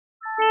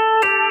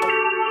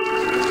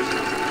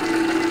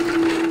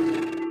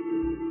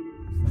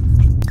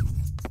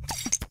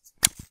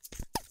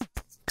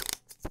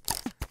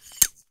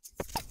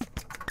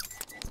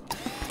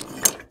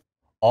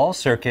All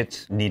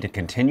circuits need a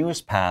continuous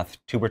path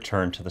to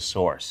return to the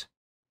source.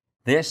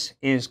 This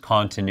is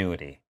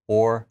continuity,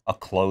 or a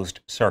closed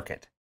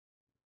circuit.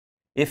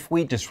 If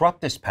we disrupt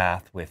this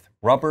path with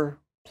rubber,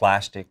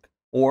 plastic,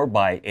 or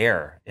by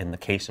air in the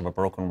case of a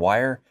broken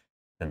wire,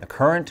 then the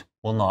current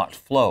will not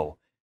flow,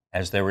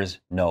 as there is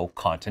no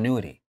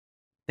continuity.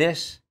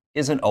 This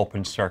is an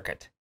open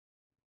circuit.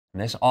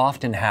 And this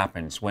often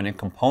happens when a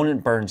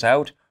component burns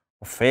out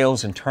or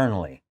fails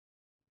internally.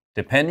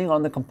 Depending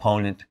on the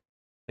component,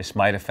 this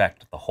might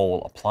affect the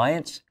whole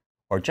appliance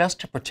or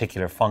just a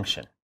particular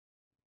function.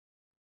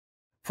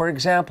 For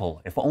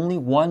example, if only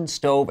one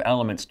stove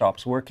element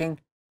stops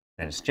working,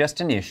 then it's just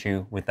an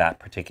issue with that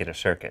particular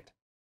circuit.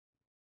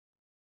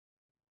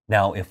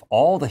 Now, if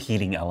all the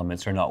heating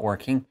elements are not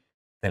working,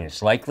 then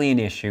it's likely an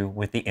issue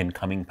with the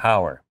incoming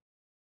power.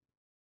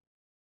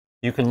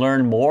 You can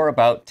learn more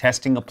about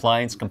testing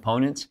appliance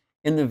components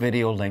in the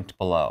video linked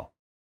below.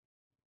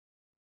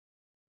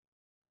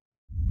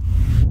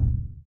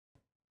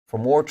 For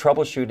more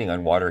troubleshooting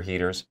on water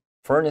heaters,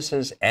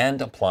 furnaces,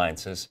 and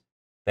appliances,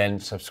 then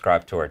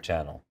subscribe to our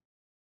channel.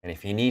 And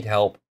if you need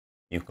help,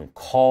 you can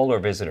call or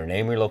visit an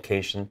AMRE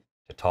location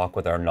to talk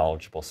with our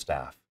knowledgeable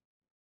staff.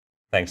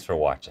 Thanks for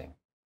watching.